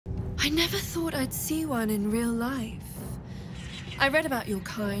I never thought I'd see one in real life. I read about your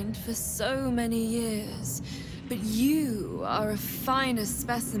kind for so many years, but you are a finer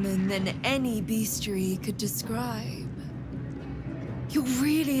specimen than any bestiary could describe. You're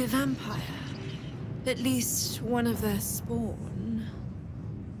really a vampire. At least one of their spawn.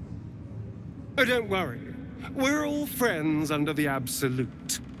 Oh, don't worry. We're all friends under the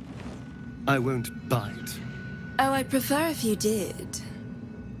Absolute. I won't bite. Oh, I'd prefer if you did.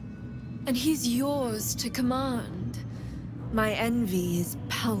 And he's yours to command. My envy is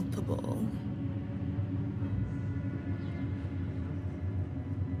palpable.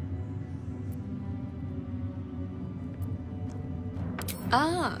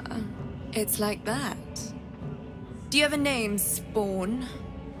 Ah, it's like that. Do you have a name, Spawn?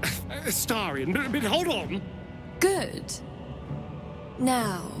 Astarion, but hold on. Good.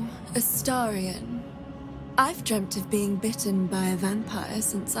 Now, Astarion. I've dreamt of being bitten by a vampire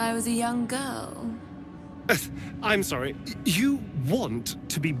since I was a young girl. I'm sorry, you want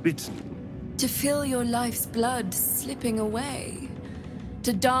to be bitten? To feel your life's blood slipping away.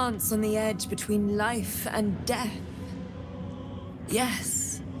 To dance on the edge between life and death.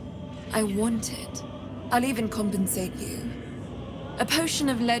 Yes, I want it. I'll even compensate you. A potion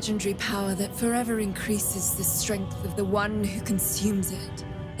of legendary power that forever increases the strength of the one who consumes it.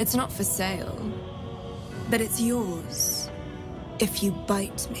 It's not for sale, but it's yours if you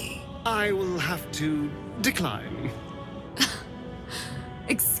bite me. I will have to decline.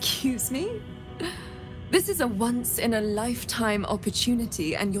 Excuse me? This is a once-in-a-lifetime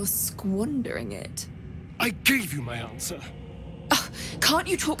opportunity and you're squandering it. I gave you my answer. Can't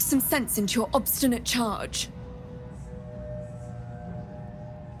you talk some sense into your obstinate charge?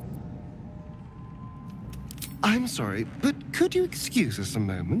 I'm sorry, but could you excuse us a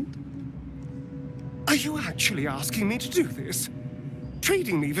moment? Are you actually asking me to do this?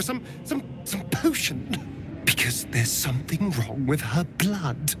 Trading me for some potion? Because there's something wrong with her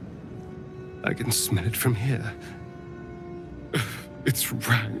blood. I can smell it from here. It's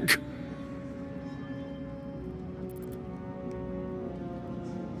rank.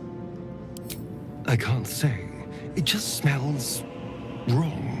 I can't say. It just smells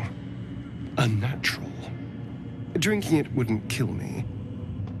wrong. Unnatural. Drinking it wouldn't kill me,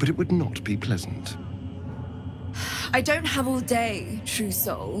 but it would not be pleasant. I don't have all day, true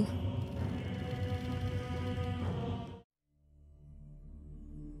soul.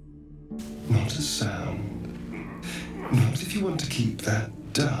 Not a sound. Not if you want to keep that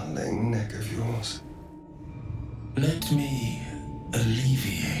darling neck of yours. Let me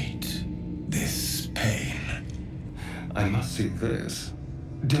alleviate this pain. I must see this.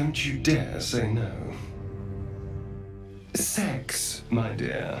 Don't you dare say no. Sex, my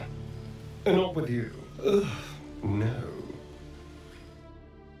dear. Not with you. Ugh, no.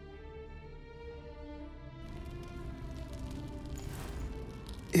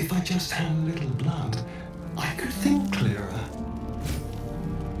 If I just had a little blood, I could think clearer.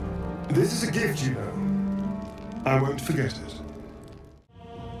 This is a gift, you know. I won't forget it.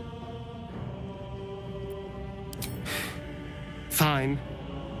 Fine.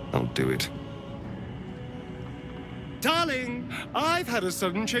 I'll do it. Darling, I've had a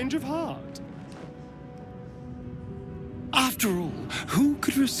sudden change of heart. After all, who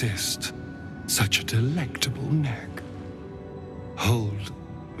could resist such a delectable neck? Hold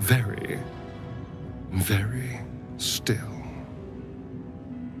very, very still.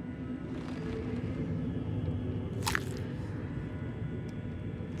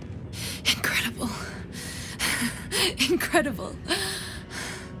 Incredible. Incredible.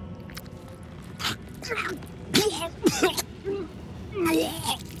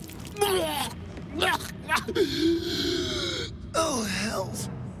 Oh, hells.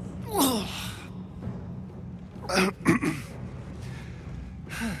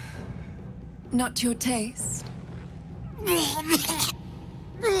 Not to your taste.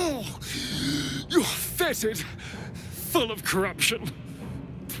 You're fetid, full of corruption.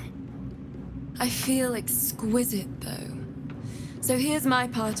 I feel exquisite, though. So here's my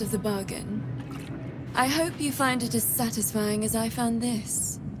part of the bargain. I hope you find it as satisfying as I found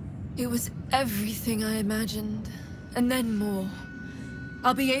this. It was everything I imagined, and then more.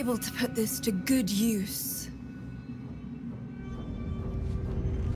 I'll be able to put this to good use.